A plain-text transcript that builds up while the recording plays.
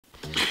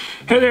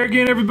Hey there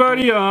again,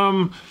 everybody.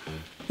 In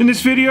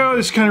this video,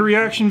 this kind of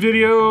reaction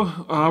video,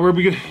 we're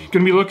going to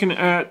be looking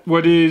at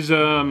what is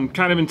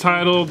kind of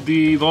entitled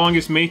the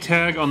longest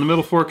Maytag on the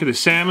middle fork of the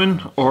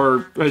salmon,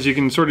 or as you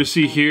can sort of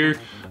see here,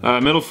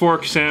 Middle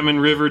Fork Salmon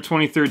River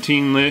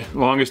 2013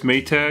 longest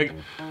Maytag.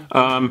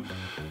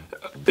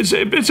 It's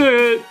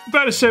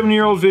about a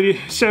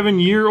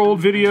 7-year-old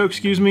video,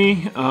 excuse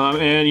me,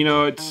 and you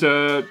know it's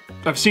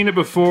I've seen it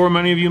before.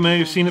 Many of you may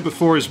have seen it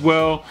before as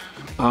well.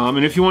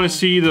 And if you want to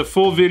see the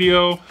full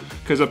video,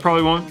 because I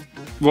probably won't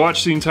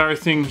watch the entire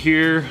thing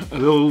here,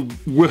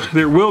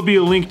 there will be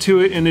a link to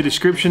it in the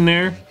description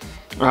there.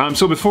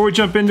 So before we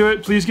jump into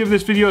it, please give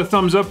this video a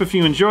thumbs up if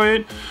you enjoy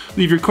it.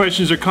 Leave your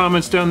questions or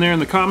comments down there in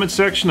the comment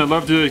section. I'd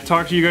love to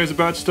talk to you guys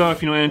about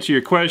stuff, answer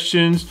your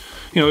questions.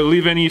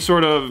 Leave any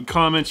sort of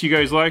comments you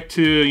guys like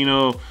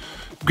to,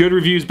 good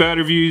reviews, bad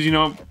reviews,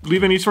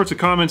 leave any sorts of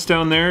comments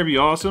down there. It'd be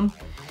awesome.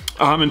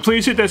 And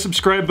please hit that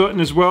subscribe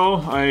button as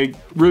well. I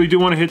really do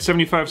want to hit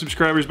 75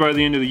 subscribers by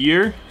the end of the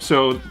year.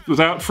 So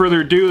without further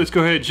ado, let's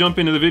go ahead and jump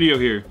into the video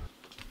here.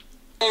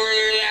 Over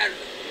there, that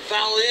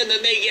follow him,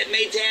 that may get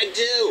Maytag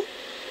too.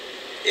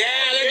 Yeah,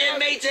 they're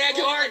getting Maytag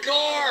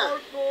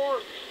hardcore.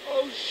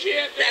 Oh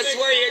shit. That's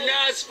where you're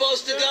not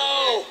supposed to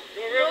go.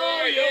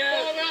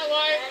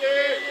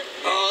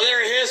 Oh,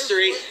 they're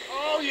history.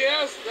 Oh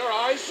yes, their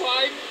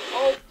eyesight.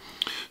 Oh.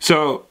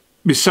 So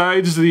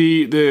besides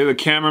the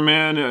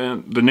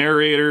cameraman, the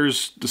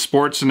narrators, the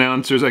sports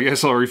announcers, I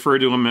guess I'll refer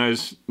to them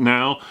as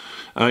now,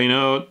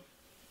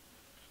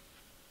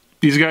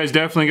 these guys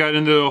definitely got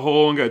into a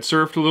hole and got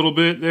surfed a little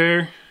bit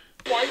there.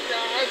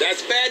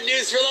 That's bad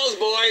news for those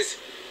boys.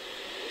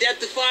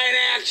 Death-defying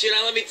action,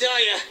 let me tell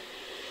you.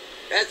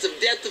 That's some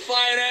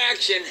death-defying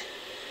action.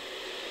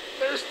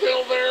 They're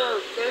still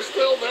there. They're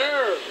still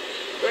there.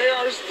 They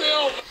are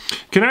still.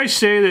 Can I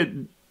say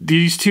that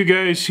these two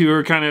guys who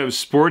are kind of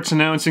sports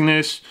announcing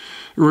this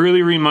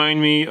really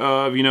remind me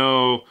of,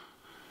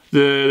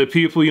 the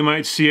people you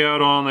might see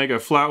out on like a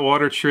flat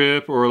water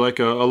trip or like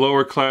a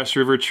lower class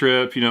river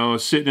trip,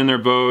 sitting in their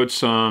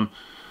boats. I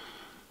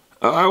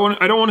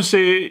don't want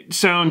to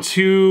sound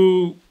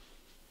too,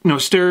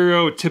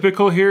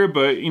 stereotypical here,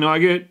 but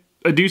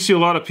I do see a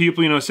lot of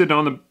people, sitting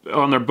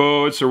on their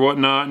boats or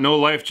whatnot, no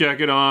life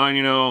jacket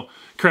on,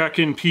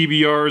 cracking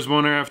PBRs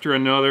one after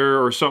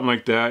another or something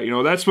like that.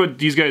 That's what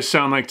these guys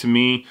sound like to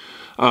me.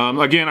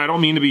 Again, I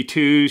don't mean to be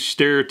too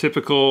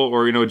stereotypical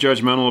or,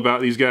 judgmental about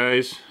these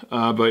guys,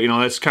 but,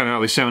 that's kind of how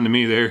they sound to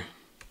me there.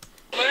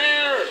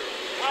 There!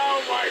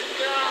 Oh my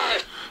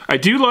God! I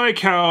do like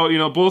how,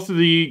 both of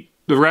the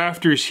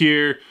rafters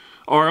here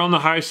are on the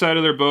high side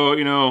of their boat,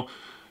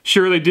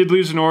 Sure, they did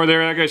lose an oar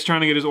there. That guy's trying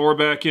to get his oar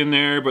back in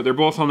there, but they're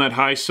both on that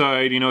high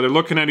side. They're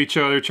looking at each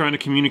other, trying to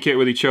communicate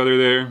with each other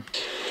there.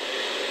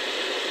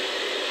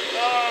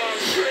 Oh,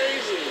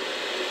 crazy.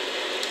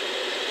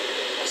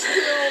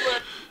 Still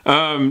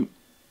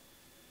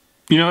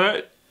there.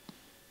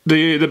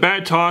 That the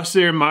bad toss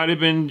there might have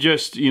been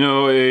just,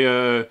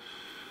 a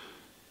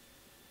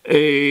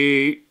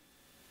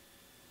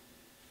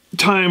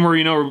time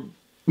where,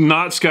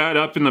 knots got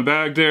up in the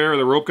bag there, or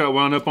the rope got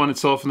wound up on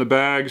itself in the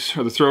bags,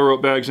 or the throw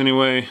rope bags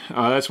anyway.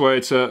 That's why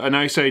it's a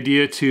nice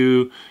idea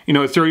to,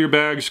 throw your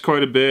bags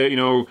quite a bit,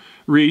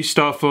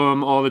 re-stuff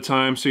them all the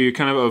time, so you're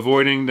kind of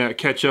avoiding that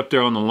catch up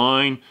there on the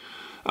line.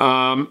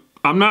 I'm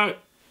not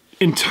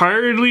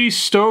entirely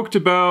stoked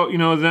about,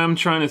 them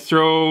trying to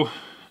throw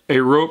a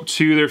rope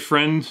to their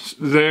friends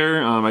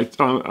there.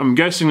 I'm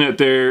guessing that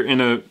they're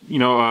in a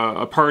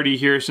party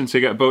here since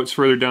they got boats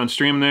further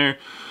downstream there.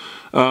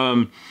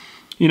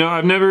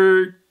 I've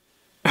never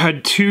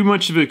had too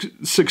much of a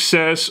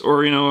success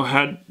or,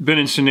 had been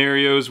in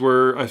scenarios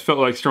where I felt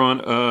like throwing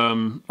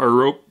a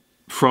rope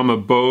from a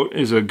boat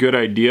is a good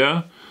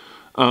idea.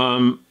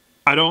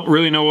 I don't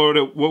really know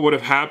what would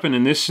have happened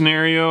in this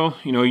scenario.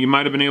 You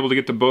might have been able to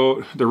get the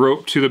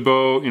rope to the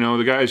boat.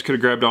 The guys could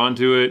have grabbed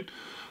onto it.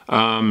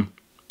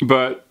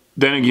 But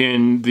then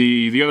again,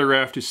 the other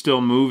raft is still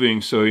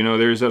moving. So,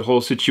 there's that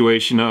whole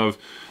situation of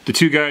the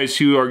two guys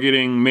who are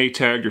getting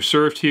Maytagged or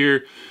surfed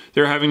here.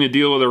 They're having to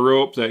deal with a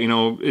rope that,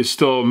 is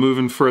still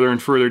moving further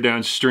and further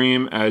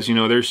downstream as,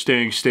 they're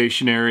staying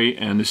stationary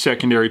and the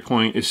secondary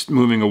point is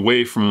moving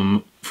away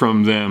from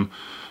them.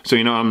 So,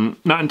 I'm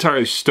not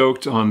entirely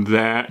stoked on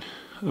that,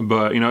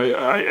 but,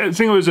 I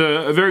think it was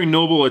a very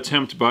noble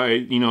attempt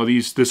by,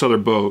 this other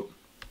boat.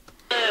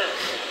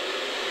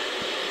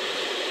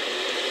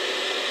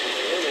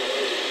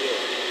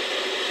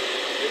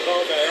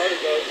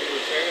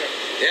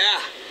 Yeah,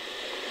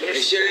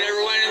 they should have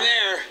never went in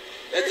there.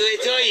 That's what they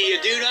tell you. You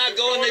do not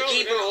go in the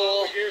keeper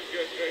hole.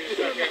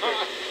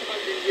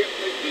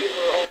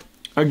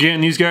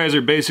 Again, these guys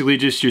are basically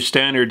just your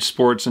standard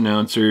sports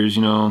announcers,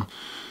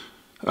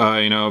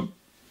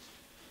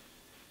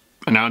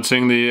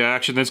 announcing the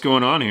action that's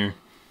going on here.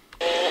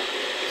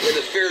 With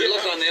a feared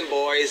look on them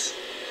boys.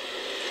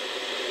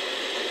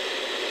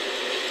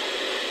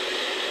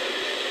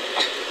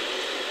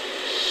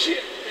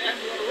 Shit, man.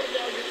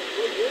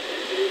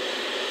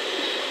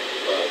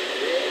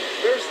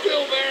 They're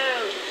still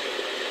there.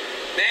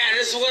 Man,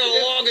 this is one of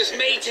the longest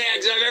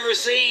Maytags I've ever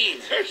seen.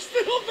 They're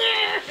still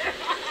there.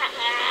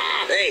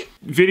 Hey.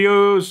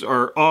 Videos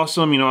are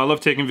awesome. You know, I love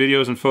taking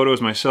videos and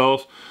photos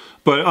myself,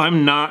 but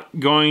I'm not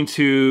going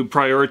to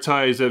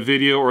prioritize that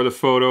video or the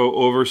photo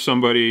over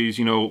somebody's,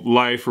 you know,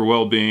 life or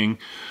well-being.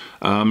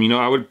 You know,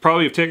 I would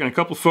probably have taken a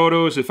couple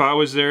photos if I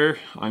was there.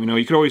 You know,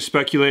 you could always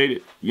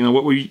speculate, you know,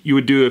 what you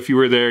would do if you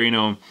were there, you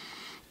know,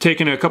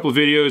 taking a couple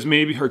videos,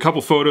 maybe, or a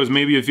couple photos,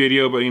 maybe a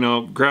video, but, you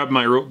know, grabbed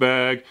my rope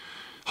bag,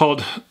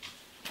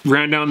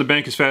 ran down the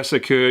bank as fast as I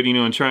could, you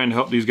know, and trying to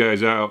help these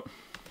guys out.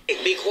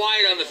 Be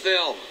quiet on the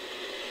film.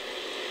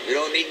 We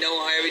don't need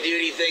no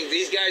heavy-duty things.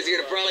 These guys are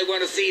going to probably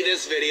want to see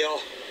this video.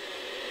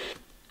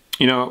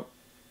 You know,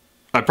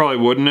 I probably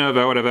wouldn't have.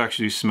 I would have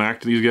actually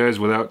smacked these guys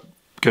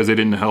because they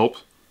didn't help.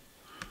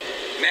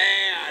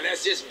 Man,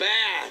 that's just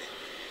bad.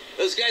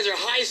 Those guys are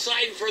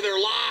high-siding for their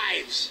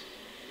lives.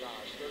 Gosh,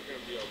 they're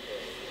going to be okay.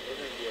 They're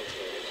going to be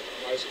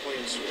okay. Nice,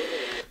 clean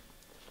sweep.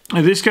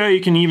 And this guy, you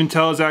can even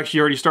tell, is actually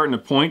already starting to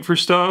point for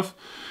stuff.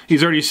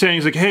 He's already saying,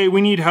 he's like, hey, we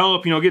need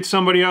help. You know, get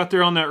somebody out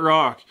there on that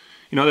rock.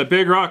 You know, that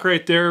big rock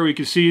right there, we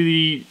can see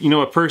the, you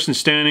know, a person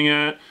standing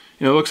at.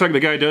 You know, it looks like the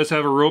guy does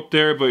have a rope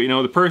there, but, you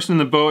know, the person in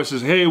the boat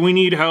says, hey, we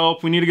need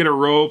help. We need to get a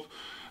rope.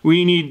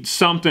 We need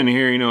something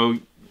here, you know.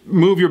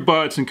 Move your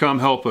butts and come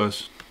help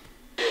us.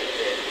 Man,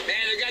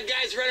 they got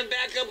guys running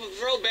back up with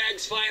throw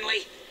bags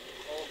finally.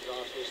 Oh,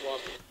 gosh, they just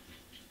lost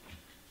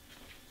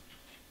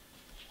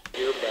the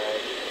gear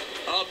bag.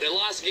 Oh, they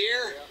lost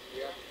gear?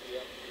 Yeah,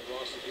 they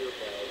lost the gear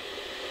bag.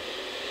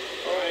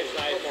 Oh,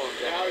 come on,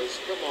 guys.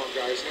 Come on,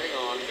 guys. Hang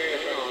on.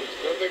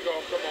 There they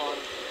go. Come on.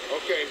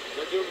 Okay,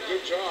 they're doing a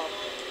good job.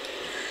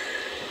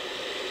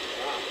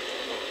 Wow.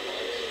 Come on,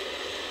 guys.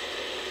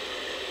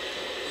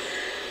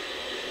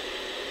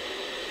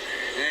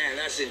 Man,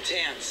 that's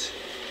intense.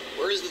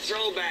 Where's the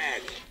throw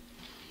bag?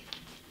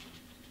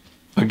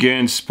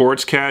 Again,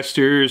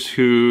 sportscasters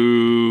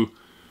who,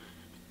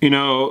 you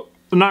know,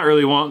 not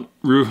really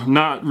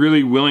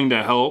willing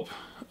to help.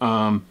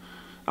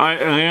 I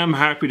am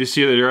happy to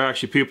see that there are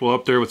actually people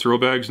up there with throw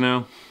bags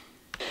now.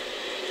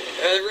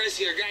 The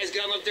rescuer guys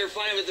got them up there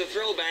fighting with the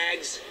throw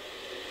bags.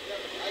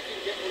 I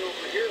can get one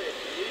over here if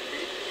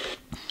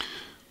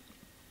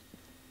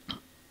need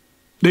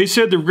be. They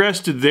said the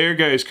rest of their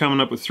guys coming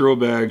up with throw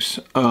bags.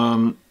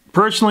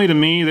 Personally, to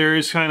me, there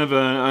is kind of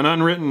an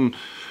unwritten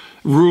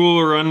rule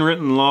or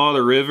unwritten law of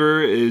the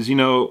river is, you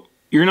know,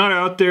 you're not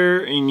out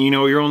there in, you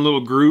know, your own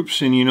little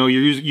groups, and, you know,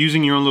 you're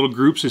using your own little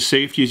groups as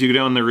safety as you go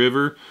down the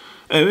river.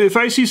 If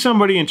I see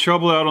somebody in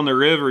trouble out on the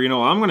river, you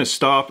know, I'm going to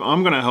stop.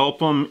 I'm going to help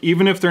them,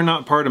 even if they're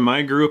not part of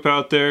my group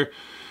out there.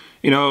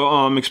 You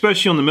know,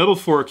 especially on the Middle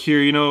Fork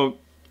here, you know,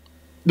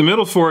 the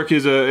Middle Fork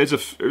is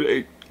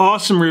a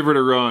awesome river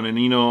to run. And,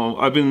 you know,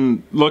 I've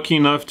been lucky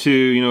enough to,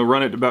 you know,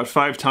 run it about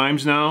 5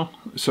 times now.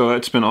 So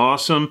that's been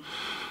awesome.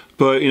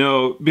 But, you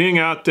know, being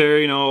out there,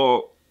 you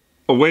know,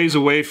 a ways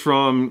away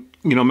from,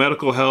 you know,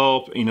 medical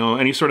help, you know,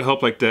 any sort of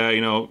help like that,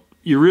 you know,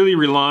 you're really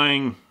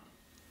relying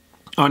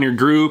on your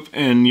group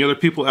and the other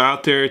people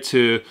out there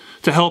to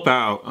help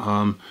out.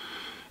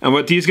 And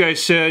what these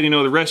guys said, you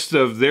know, the rest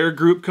of their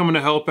group coming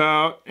to help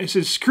out, I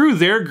said, screw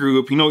their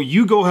group, you know,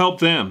 you go help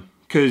them.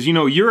 Because, you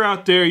know, you're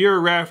out there, you're a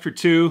rafter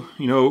too.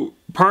 You know,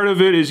 part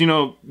of it is, you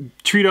know,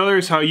 treat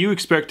others how you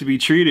expect to be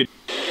treated.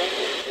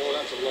 Oh,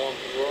 that's a long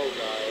throw,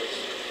 guys.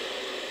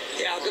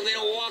 Yeah, how come they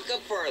don't walk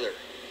up further?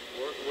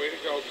 Way to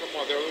go.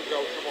 Come on, there we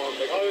go. Come on.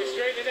 Make Oh, they're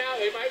straightening out.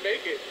 They might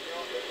make it.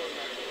 Come on.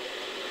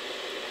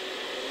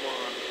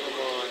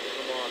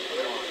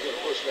 Get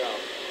pushed out.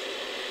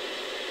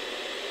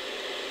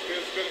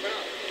 Spit him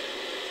out.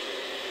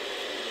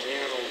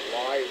 Man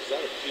alive, is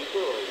that a keeper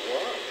or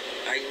what?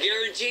 I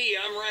guarantee you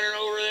I'm running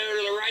over there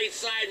to the right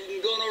side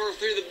and going over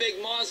through the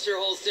big monster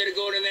hole instead of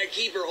going in that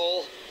keeper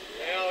hole.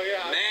 Hell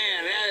yeah.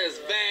 Man, that is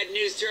bad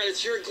news, Charlie. I'm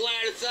sure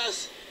glad it's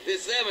us.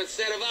 It's them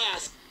instead of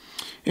us.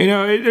 You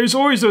know, there's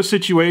always those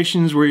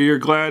situations where you're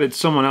glad it's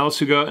someone else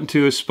who got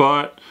into a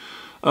spot.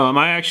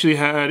 I actually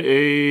had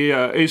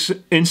a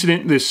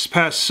incident this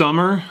past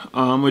summer,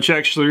 which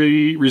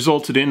actually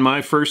resulted in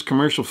my first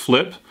commercial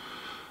flip.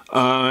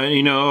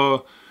 You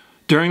know,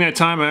 during that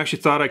time, I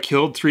actually thought I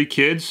killed 3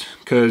 kids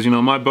because, you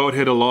know, my boat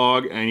hit a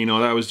log and, you know,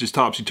 that was just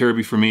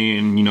topsy-turvy for me.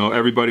 And, you know,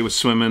 everybody was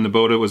swimming. The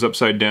boat was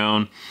upside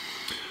down.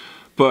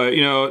 But,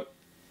 you know,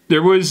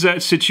 there was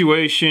that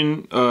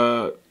situation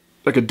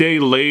like a day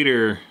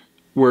later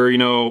where, you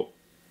know,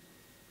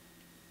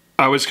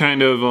 I was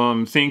kind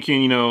of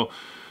thinking, you know,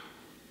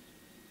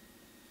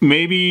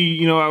 maybe,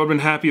 you know, I would have been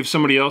happy if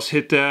somebody else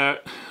hit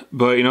that.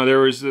 But, you know, there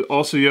was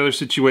also the other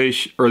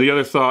situation, or the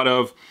other thought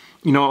of,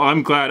 you know,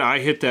 I'm glad I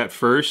hit that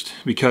first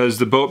because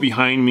the boat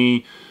behind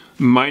me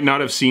might not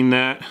have seen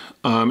that.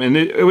 And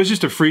it was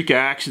just a freak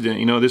accident.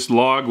 You know, this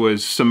log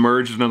was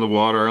submerged under the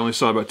water. I only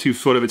saw about 2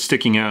 foot of it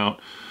sticking out.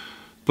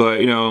 But,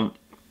 you know,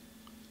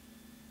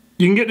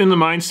 you can get in the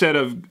mindset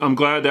of, I'm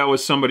glad that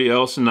was somebody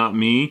else and not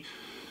me.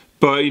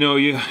 But, you know,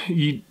 you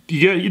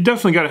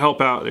definitely got to help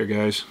out there,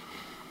 guys.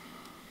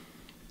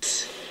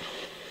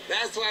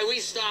 That's why we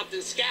stopped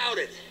and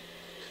scouted.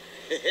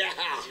 Yeah.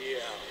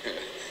 Yeah.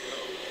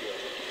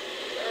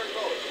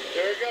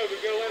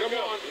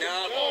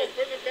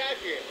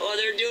 it. Oh,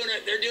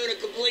 they're doing a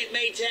complete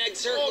Maytag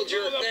circle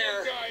jerk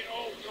there.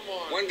 Oh, come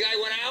on. One guy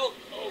went out.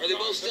 Are they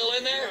both still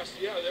in there? Yes,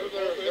 yeah, they're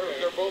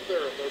both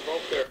there. They're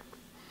both there.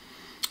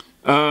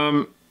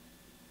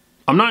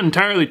 I'm not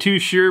entirely too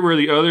sure where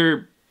the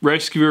other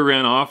rescuer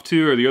ran off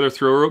to, or the other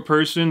throw rope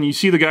person. You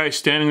see the guy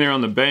standing there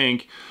on the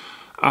bank.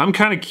 I'm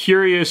kind of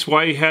curious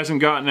why he hasn't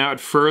gotten out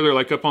further,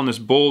 like up on this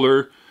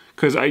boulder,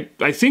 because I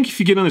think if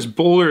you get on this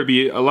boulder, it'd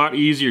be a lot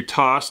easier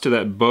toss to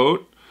that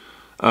boat.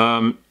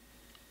 I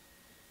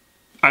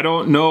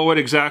don't know what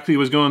exactly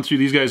was going through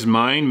these guys'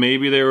 mind.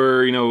 Maybe they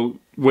were, you know,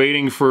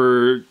 waiting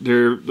for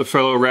the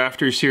fellow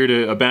rafters here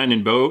to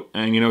abandon boat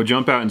and, you know,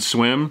 jump out and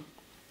swim.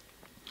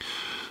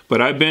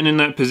 But I've been in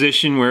that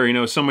position where, you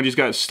know, somebody's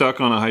got stuck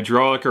on a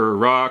hydraulic or a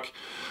rock.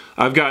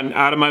 I've gotten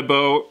out of my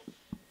boat,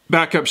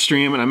 back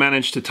upstream, and I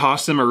managed to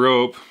toss them a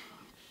rope,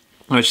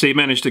 which they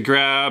managed to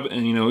grab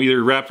and, you know,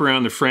 either wrap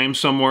around the frame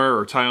somewhere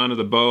or tie onto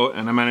the boat.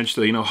 And I managed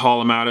to, you know, haul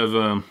them out of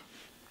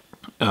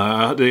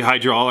the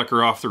hydraulic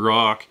or off the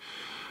rock.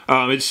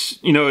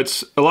 It's, you know,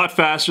 it's a lot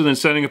faster than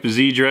setting up a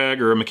Z-drag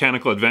or a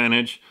mechanical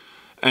advantage.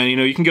 And, you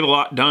know, you can get a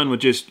lot done with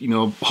just, you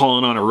know,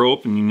 hauling on a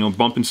rope and, you know,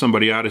 bumping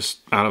somebody out of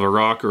a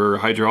rock or a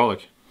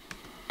hydraulic.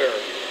 Oh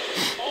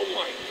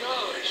my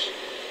gosh.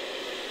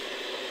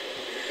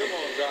 Come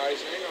on,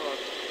 guys, hang on.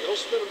 It'll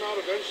spit them out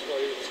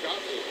eventually. It's got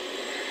to.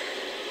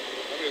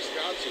 I mean, it's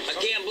got to. I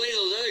can't believe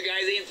those other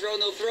guys ain't throwing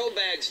no throw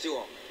bags to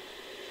them.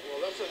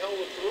 Well, that's a hell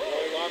of a throw.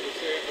 Hold on to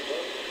say it.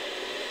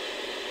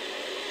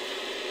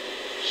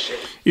 Shit.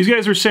 These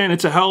guys were saying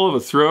it's a hell of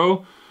a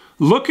throw.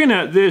 Looking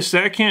at this,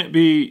 that can't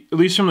be, at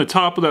least from the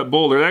top of that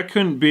boulder, that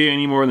couldn't be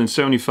any more than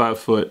 75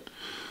 foot.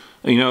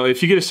 You know,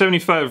 if you get a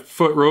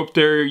 75-foot rope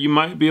there, you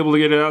might be able to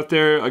get it out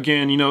there.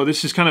 Again, you know,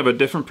 this is kind of a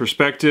different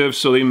perspective,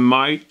 so it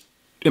might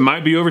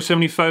be over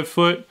 75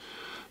 foot.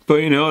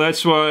 But, you know,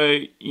 that's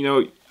why, you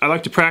know, I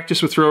like to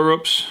practice with throw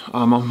ropes.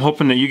 I'm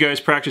hoping that you guys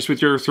practice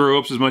with your throw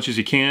ropes as much as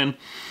you can.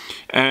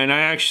 And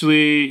I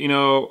actually, you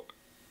know,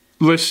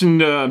 listened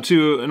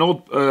to an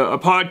old a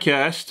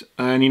podcast,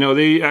 and, you know,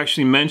 they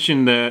actually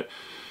mentioned that,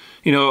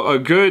 you know, a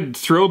good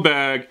throw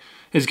bag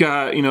has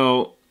got, you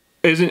know,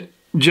 isn't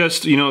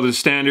just, you know, the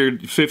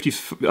standard 50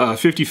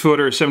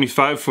 footer or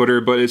 75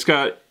 footer, but it's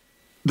got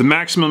the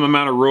maximum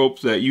amount of rope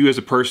that you as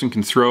a person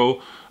can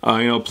throw,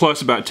 you know,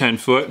 plus about 10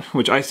 foot,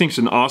 which I think is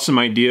an awesome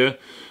idea.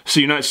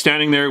 So you're not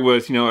standing there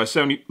with, you know, a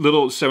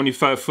little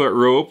 75-foot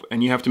rope,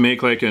 and you have to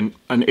make like an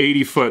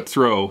 80-foot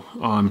throw.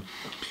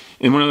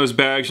 In one of those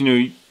bags, you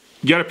know,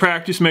 you got to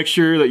practice, make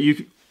sure that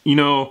you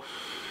know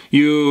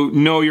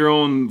your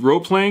own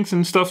rope length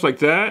and stuff like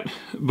that.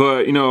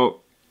 But, you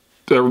know,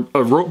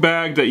 a rope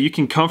bag that you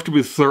can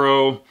comfortably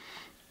throw,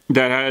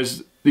 that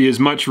has as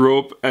much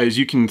rope as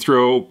you can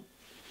throw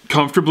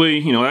comfortably,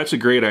 you know, that's a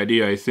great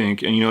idea, I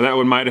think. And, you know, that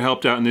might have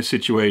helped out in this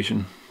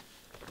situation.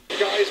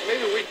 Guys,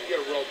 maybe we can get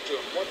a rope to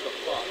them. What the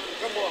fuck?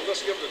 Come on,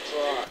 let's give it a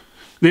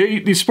try.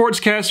 These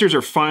sportscasters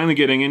are finally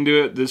getting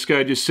into it. This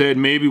guy just said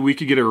maybe we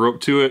could get a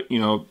rope to it, you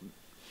know.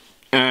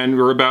 And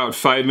we're about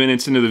 5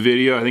 minutes into the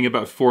video. I think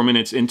about 4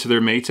 minutes into their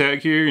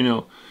Maytag here. You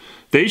know,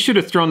 they should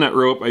have thrown that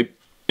rope,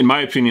 in my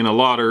opinion, a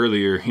lot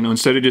earlier. You know,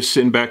 instead of just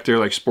sitting back there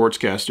like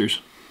sportscasters.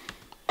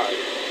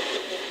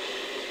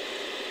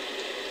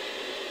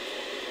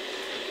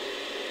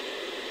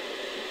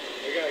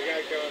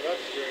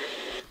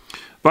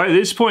 By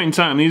this point in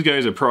time, these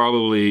guys are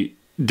probably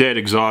dead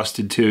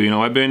exhausted too. You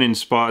know, I've been in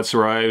spots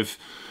where I've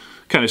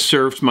kind of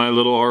surfed my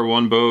little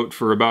R1 boat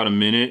for about a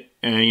minute.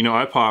 And, you know,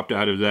 I popped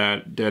out of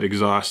that dead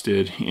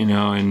exhausted, you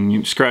know,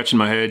 and scratching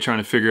my head trying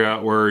to figure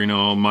out where, you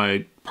know,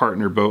 my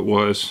partner boat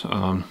was.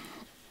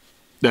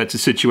 That's a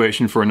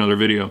situation for another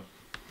video.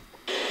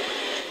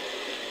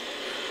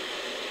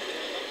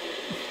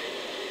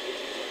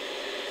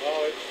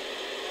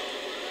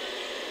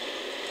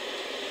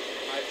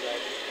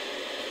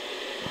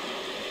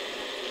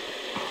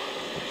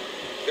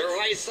 They're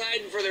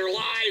high-siding for their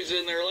lives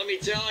in there, let me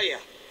tell you.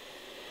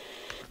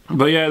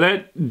 But yeah,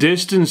 that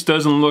distance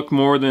doesn't look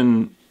more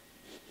than...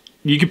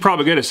 You could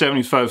probably get a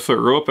 75-foot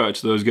rope out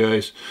to those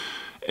guys.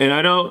 And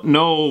I don't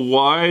know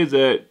why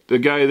that the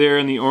guy there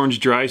in the orange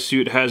dry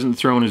suit hasn't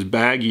thrown his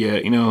bag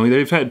yet. You know,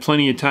 they've had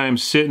plenty of time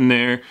sitting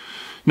there.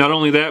 Not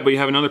only that, but you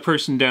have another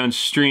person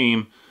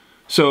downstream.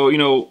 So, you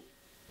know,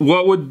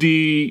 what would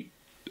the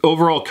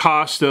overall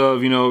cost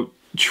of, you know,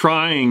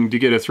 trying to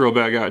get a throw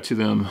bag out to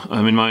them,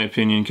 in my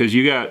opinion? Because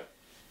you got,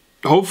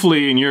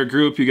 hopefully in your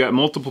group, you got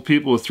multiple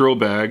people with throw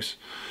bags.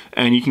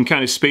 And you can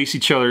kind of space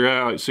each other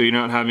out, so you're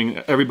not having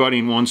everybody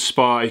in one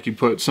spot. You can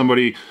put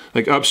somebody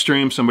like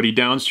upstream, somebody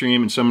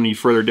downstream, and somebody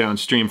further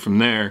downstream from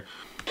there.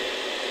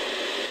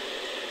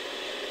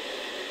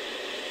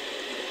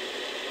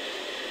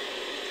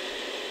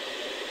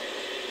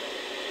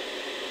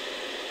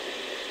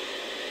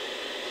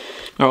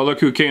 Oh,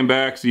 look who came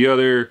back, the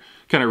other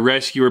kind of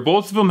rescuer.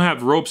 Both of them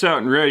have ropes out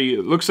and ready.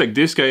 It looks like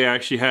this guy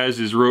actually has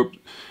his rope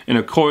in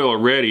a coil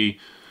already.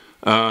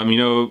 You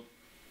know,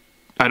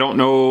 I don't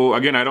know,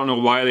 again, I don't know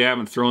why they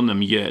haven't thrown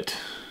them yet.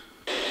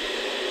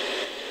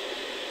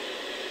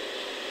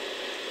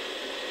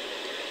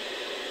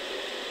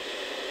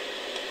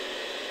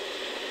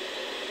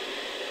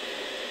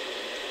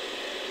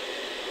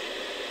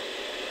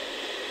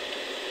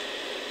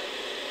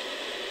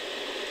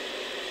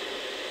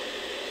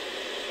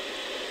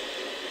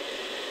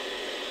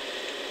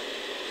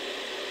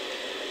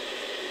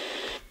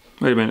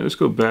 Wait a minute, let's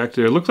go back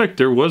there. It looked like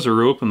there was a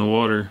rope in the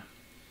water.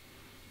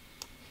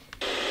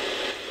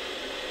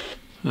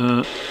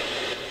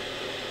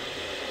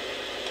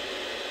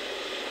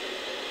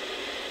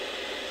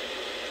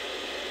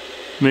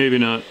 Maybe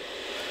not.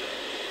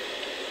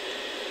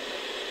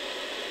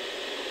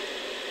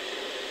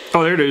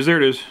 Oh, there it is, there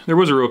it is. There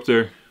was a rope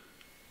there.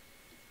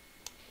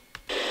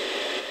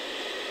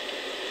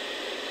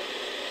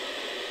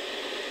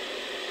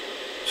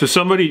 So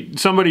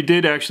somebody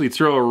did actually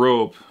throw a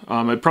rope.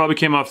 It probably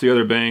came off the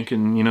other bank,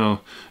 and you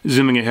know,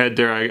 zooming ahead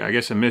there, I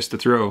guess I missed the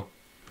throw.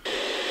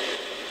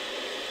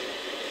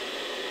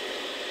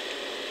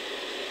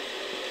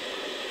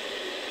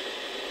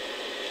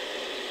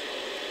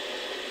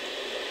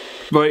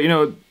 But you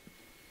know,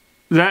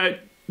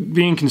 that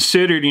being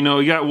considered, you know,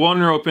 you got one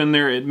rope in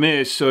there, it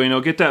missed, so you know,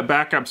 get that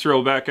backup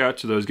throw back out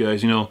to those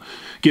guys. You know,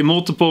 get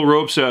multiple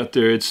ropes out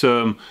there. It's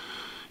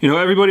you know,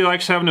 everybody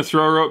likes having to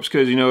throw ropes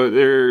because, you know,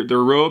 they're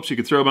ropes. You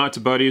can throw them out to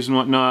buddies and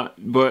whatnot.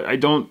 But I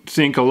don't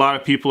think a lot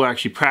of people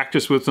actually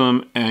practice with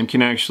them and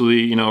can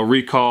actually, you know,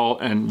 recall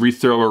and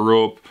rethrow a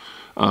rope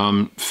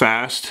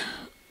fast.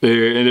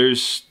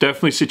 There's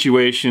definitely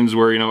situations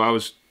where, you know, I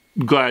was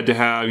glad to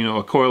have, you know,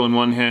 a coil in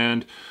one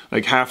hand,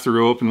 like half the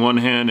rope in one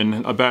hand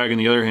and a bag in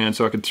the other hand,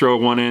 so I could throw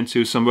one end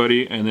to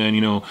somebody, and then,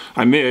 you know,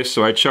 I missed,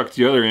 so I chucked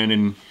the other end,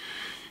 and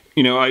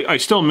you know, I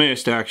still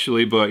missed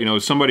actually, but you know,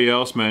 somebody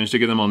else managed to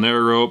get them on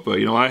their rope. But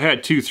you know, I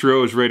had 2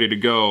 throws ready to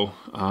go.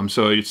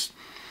 So it's,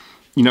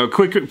 you know,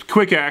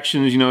 quick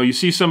actions. You know, you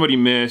see somebody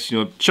miss, you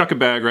know, chuck a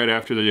bag right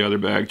after the other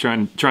bag,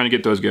 trying to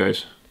get those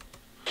guys.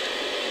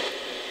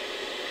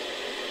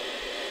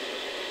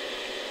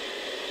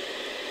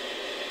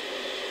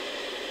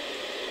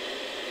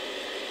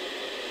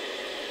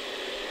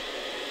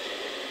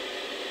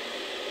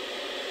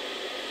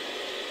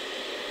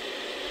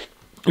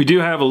 We do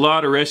have a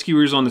lot of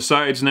rescuers on the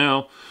sides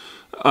now.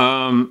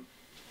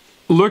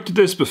 Looked at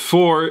this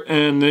before,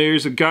 and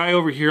there's a guy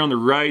over here on the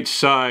right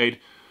side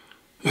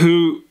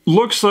who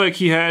looks like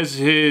he has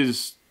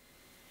his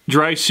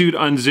dry suit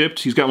unzipped.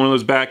 He's got one of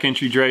those back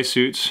entry dry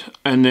suits,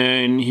 and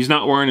then he's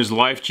not wearing his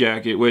life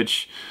jacket,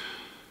 which,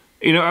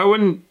 you know, I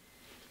wouldn't...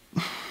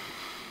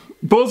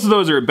 Both of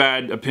those are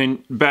bad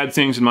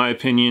things in my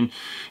opinion.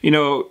 You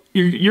know,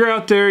 you're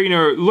out there, you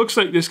know, it looks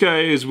like this guy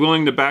is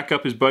willing to back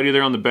up his buddy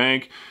there on the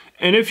bank.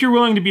 And if you're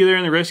willing to be there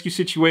in the rescue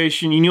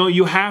situation, you know,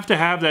 you have to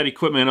have that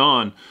equipment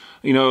on.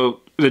 You know,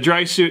 the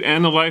dry suit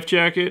and the life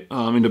jacket,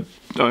 I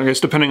guess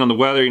depending on the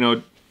weather, you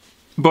know.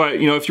 But,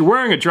 you know, if you're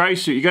wearing a dry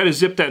suit, you got to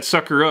zip that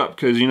sucker up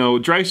because, you know,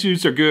 dry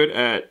suits are good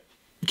at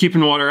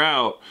keeping water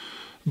out.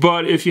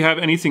 But if you have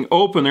anything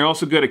open, they're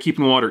also good at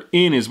keeping water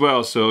in as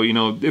well. So, you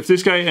know, if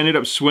this guy ended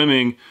up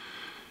swimming,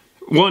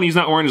 one, he's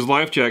not wearing his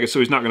life jacket, so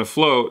he's not going to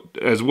float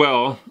as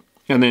well.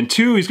 And then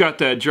 2, he's got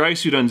that dry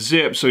suit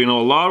unzipped, so you know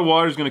a lot of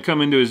water is going to come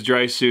into his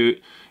dry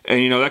suit, and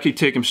you know that could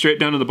take him straight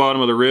down to the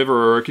bottom of the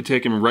river, or it could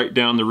take him right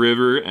down the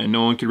river, and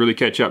no one could really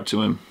catch up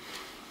to him.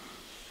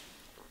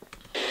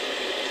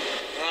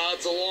 Well,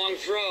 it's a long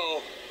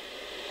throw.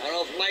 I don't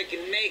know if Mike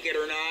can make it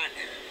or not.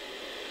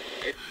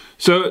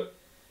 So,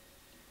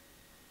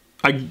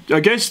 I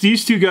guess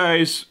these 2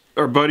 guys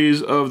are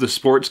buddies of the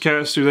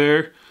sportscaster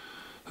there,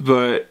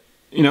 but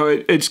you know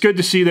it's good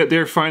to see that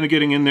they're finally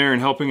getting in there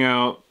and helping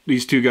out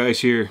these 2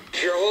 guys here.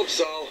 Sure hope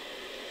so.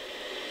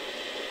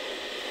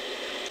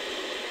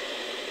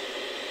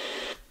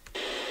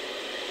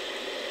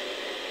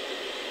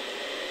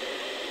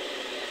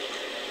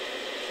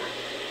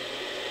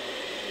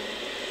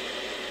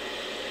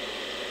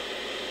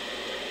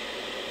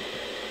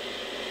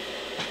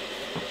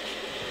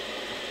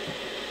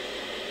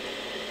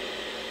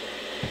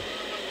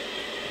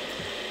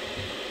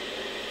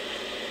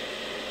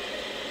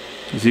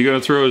 Is he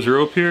gonna throw his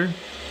rope here?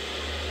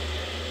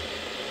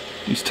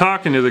 He's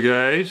talking to the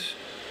guys.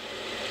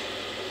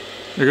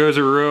 There goes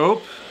a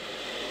rope.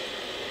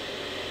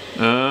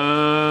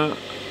 Wow,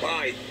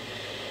 he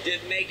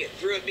didn't make it.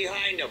 Threw it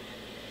behind him.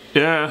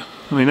 Yeah,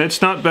 I mean,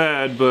 that's not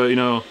bad, but, you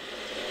know.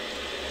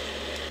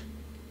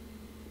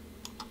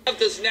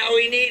 Now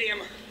we need him.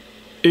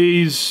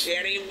 He's...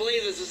 Can't even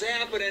believe this is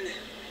happening.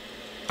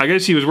 I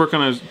guess he was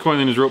working on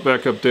coiling his rope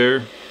back up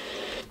there.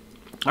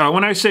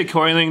 When I say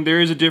coiling, there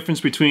is a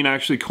difference between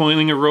actually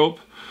coiling a rope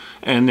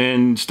and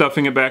then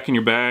stuffing it back in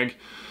your bag.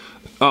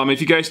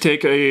 If you guys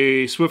take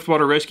a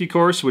Swiftwater rescue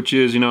course, which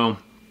is, you know,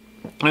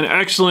 an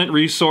excellent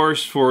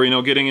resource for, you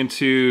know, getting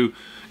into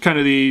kind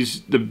of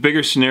the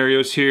bigger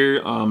scenarios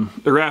here.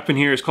 The rapid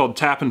here is called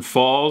Tappan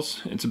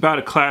Falls. It's about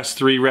a class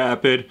 3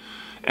 rapid,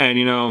 and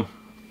you know,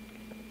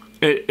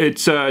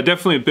 it's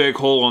definitely a big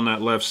hole on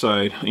that left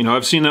side. You know,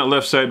 I've seen that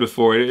left side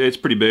before. It's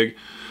pretty big.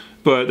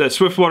 But that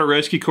Swiftwater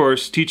rescue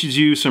course teaches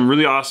you some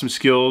really awesome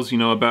skills, you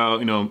know, about,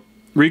 you know,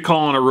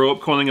 recalling a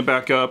rope, coiling it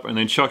back up, and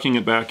then chucking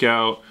it back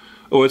out.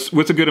 Oh, it's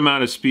with a good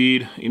amount of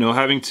speed. You know,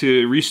 having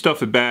to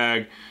restuff a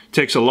bag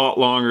takes a lot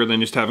longer than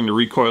just having to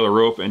recoil a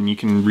rope, and you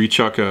can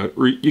chuck a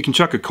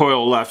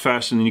coil a lot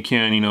faster than you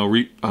can, you know,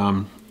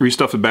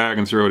 restuff a bag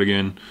and throw it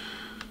again.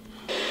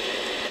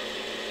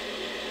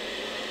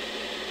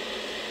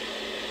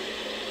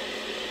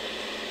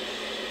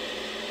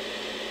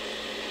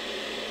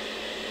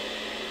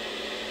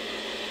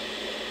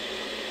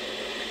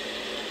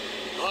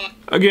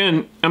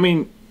 again, I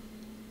mean,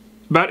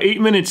 about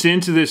 8 minutes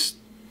into this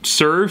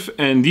surf,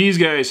 and these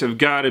guys have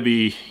got to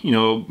be, you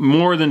know,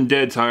 more than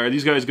dead tired.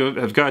 These guys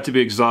have got to be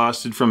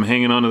exhausted from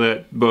hanging onto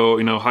that boat,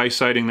 you know,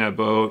 high-siding that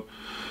boat.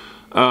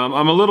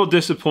 I'm a little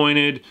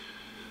disappointed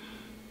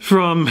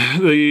from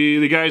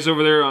the guys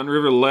over there on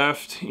River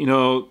Left. You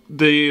know,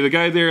 the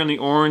guy there in the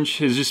orange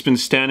has just been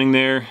standing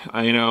there.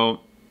 You know,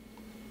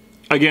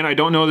 again, I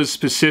don't know the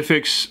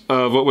specifics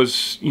of what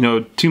was, you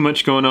know, too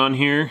much going on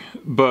here,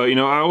 but, you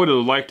know, I would have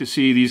liked to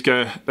see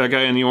that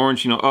guy in the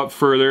orange, you know, up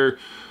further.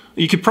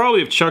 You could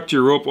probably have chucked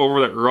your rope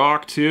over that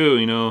rock too,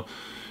 you know.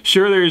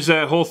 Sure, there's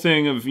that whole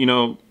thing of, you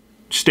know,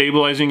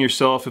 stabilizing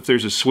yourself if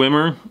there's a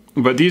swimmer,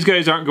 but these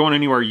guys aren't going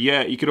anywhere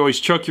yet. You could always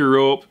chuck your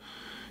rope,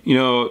 you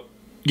know,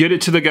 get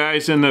it to the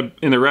guys in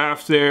the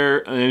raft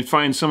there, and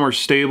find somewhere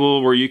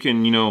stable where you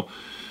can, you know,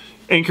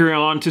 anchor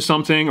onto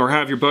something, or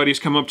have your buddies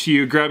come up to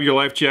you, grab your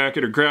life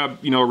jacket, or grab,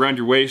 you know, around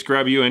your waist,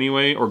 grab you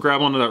anyway, or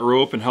grab onto that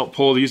rope and help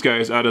pull these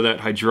guys out of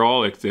that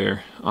hydraulic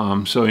there.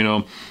 So, you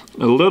know,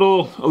 a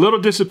little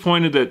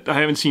disappointed that I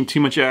haven't seen too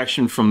much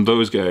action from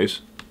those guys.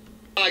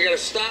 I gotta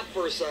stop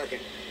for a second.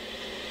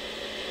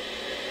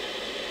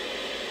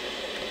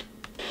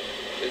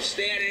 Been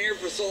standing here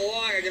for so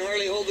long I can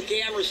hardly hold the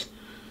cameras.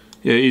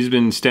 Yeah, he's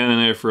been standing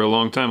there for a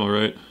long time, all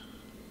right.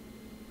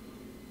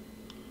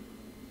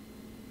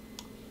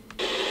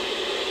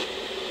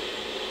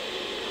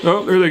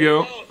 Oh, there they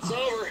go. Oh, it's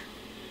over.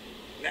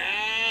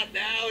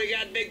 Now we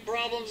got big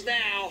problems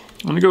now.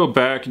 I'm gonna go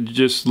back and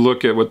just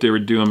look at what they were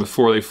doing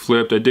before they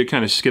flipped. I did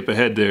kind of skip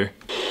ahead there.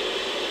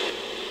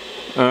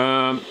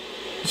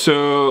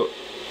 So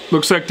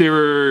looks like they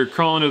were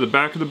crawling to the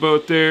back of the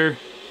boat there.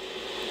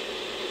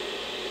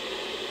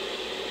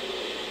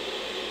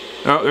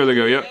 Oh, there they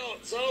go. Yep. Oh,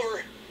 it's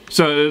over.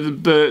 So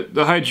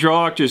the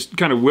hydraulic just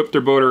kind of whipped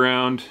their boat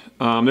around.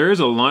 There is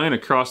a line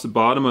across the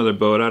bottom of their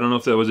boat. I don't know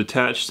if that was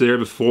attached there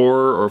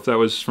before or if that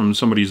was from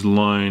somebody's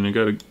line. I'm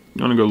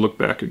gonna go look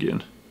back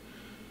again.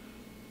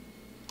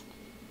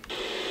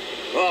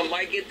 Oh,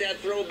 might get that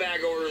throw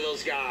bag over to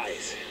those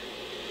guys.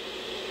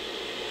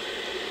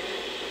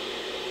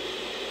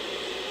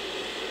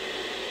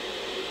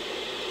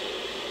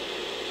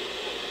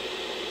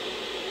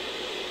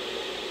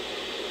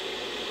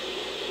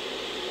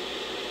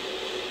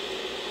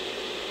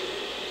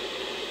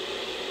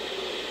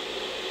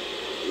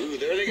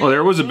 Oh,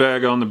 there was a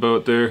bag on the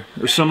boat there.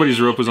 Or somebody's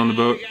rope was on the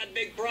boat. We got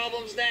big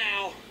problems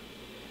now.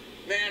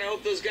 Man, I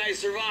hope those guys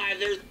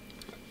survive.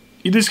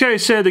 This guy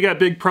said they got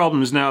big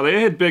problems now.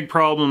 They had big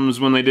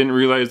problems when they didn't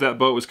realize that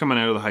boat was coming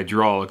out of the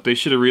hydraulic. They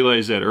should have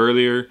realized that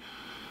earlier.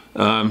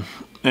 And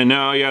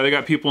now, yeah, they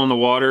got people in the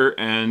water,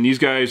 and these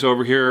guys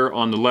over here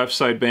on the left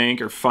side bank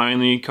are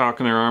finally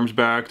cocking their arms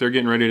back. They're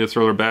getting ready to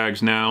throw their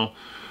bags now.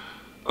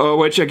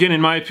 Which, again,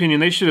 in my opinion,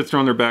 they should have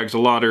thrown their bags a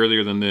lot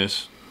earlier than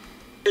this.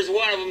 There's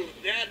one of them.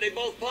 Yeah, they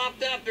both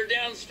popped up. They're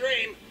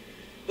downstream.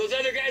 Those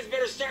other guys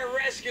better start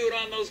rescuing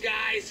on those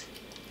guys.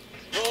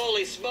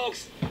 Holy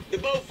smokes. The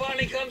boat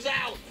finally comes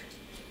out.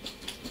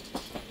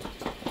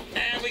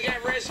 And we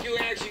got rescue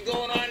action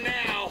going on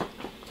now.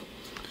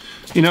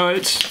 You know,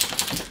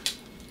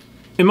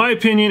 in my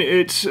opinion,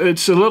 it's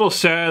a little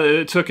sad that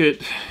it took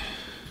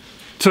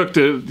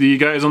the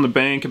guys on the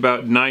bank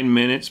about 9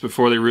 minutes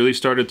before they really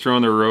started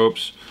throwing their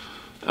ropes.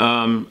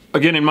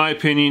 Again, in my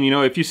opinion, you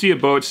know, if you see a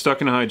boat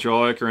stuck in a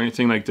hydraulic or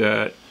anything like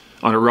that,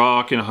 on a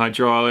rock in a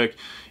hydraulic,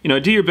 you know,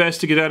 do your best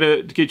to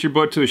get your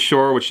boat to a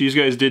shore, which these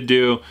guys did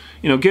do.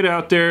 You know, get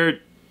out there.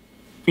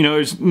 You know,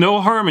 there's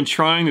no harm in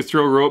trying to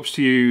throw ropes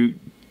to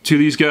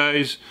these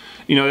guys.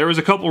 You know, there was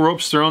a couple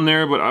ropes thrown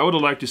there, but I would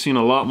have liked to seen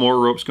a lot more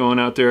ropes going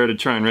out there to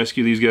try and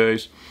rescue these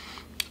guys.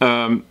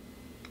 And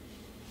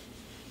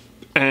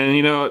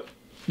you know,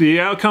 the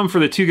outcome for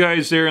the two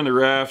guys there in the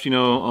raft, you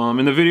know,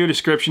 in the video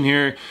description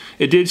here,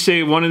 it did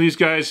say one of these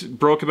guys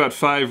broke about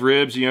 5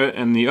 ribs, you know,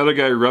 and the other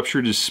guy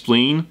ruptured his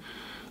spleen,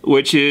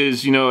 which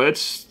is, you know,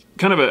 it's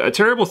kind of a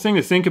terrible thing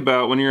to think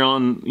about when you're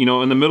on, you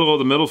know, in the middle of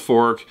the Middle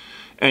Fork,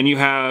 and you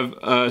have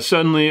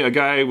suddenly a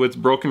guy with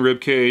broken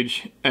rib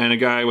cage and a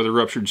guy with a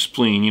ruptured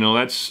spleen. You know,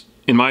 that's,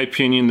 in my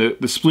opinion,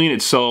 the spleen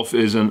itself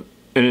is an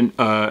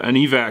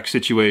evac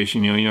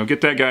situation. You know,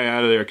 get that guy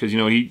out of there, because, you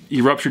know,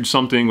 he ruptured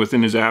something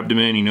within his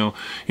abdomen. You know,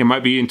 it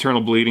might be internal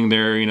bleeding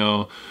there. You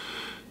know,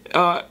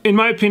 in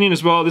my opinion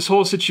as well, this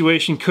whole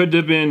situation could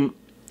have been,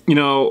 you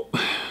know,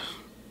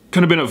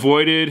 could have been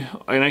avoided.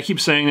 And I keep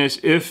saying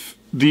this, if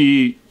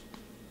the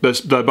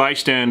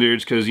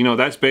bystanders, because, you know,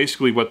 that's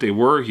basically what they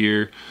were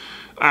here,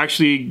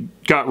 actually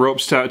got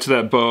ropes tied to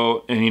that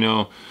boat, and, you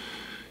know,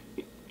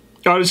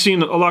 I would have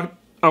seen a lot.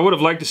 I would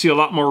have liked to see a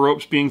lot more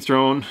ropes being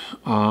thrown.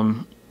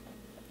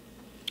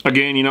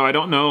 Again, you know, I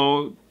don't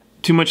know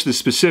too much of the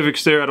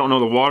specifics there. I don't know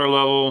the water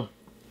level,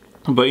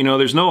 but, you know,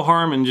 there's no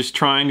harm in just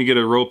trying to get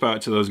a rope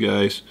out to those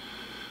guys.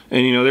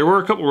 And, you know, there were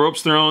a couple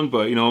ropes thrown,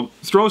 but, you know,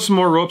 throw some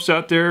more ropes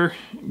out there.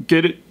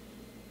 Get it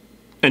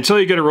until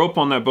you get a rope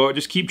on that boat.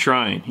 Just keep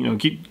trying. You know,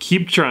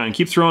 keep trying.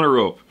 Keep throwing a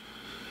rope.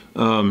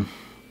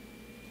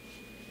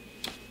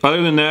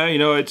 Other than that, you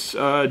know, it's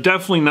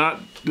definitely not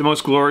the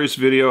most glorious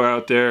video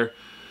out there.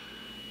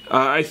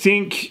 I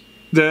think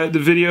that the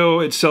video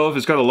itself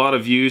has got a lot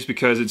of views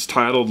because it's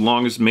titled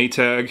Longest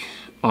Maytag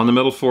on the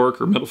Middle Fork,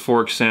 or Middle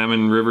Fork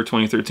Salmon River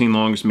 2013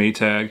 Longest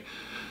Maytag.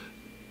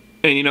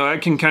 And you know,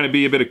 that can kind of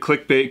be a bit of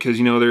clickbait because,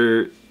 you know,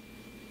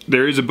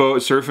 there is a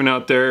boat surfing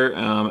out there,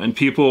 and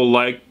people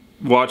like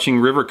watching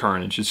river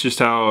carnage. It's just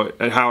how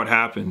it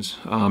happens.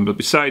 But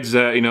besides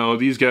that, you know,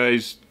 these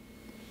guys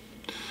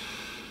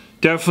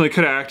definitely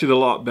could have acted a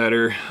lot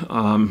better.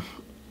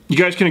 You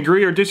guys can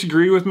agree or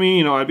disagree with me.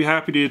 You know, I'd be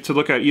happy to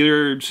look at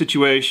either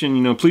situation.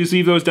 You know, please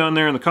leave those down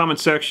there in the comment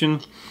section.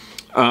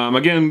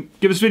 Again,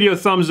 give this video a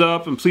thumbs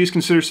up and please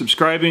consider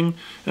subscribing,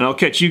 and I'll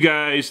catch you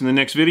guys in the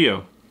next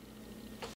video.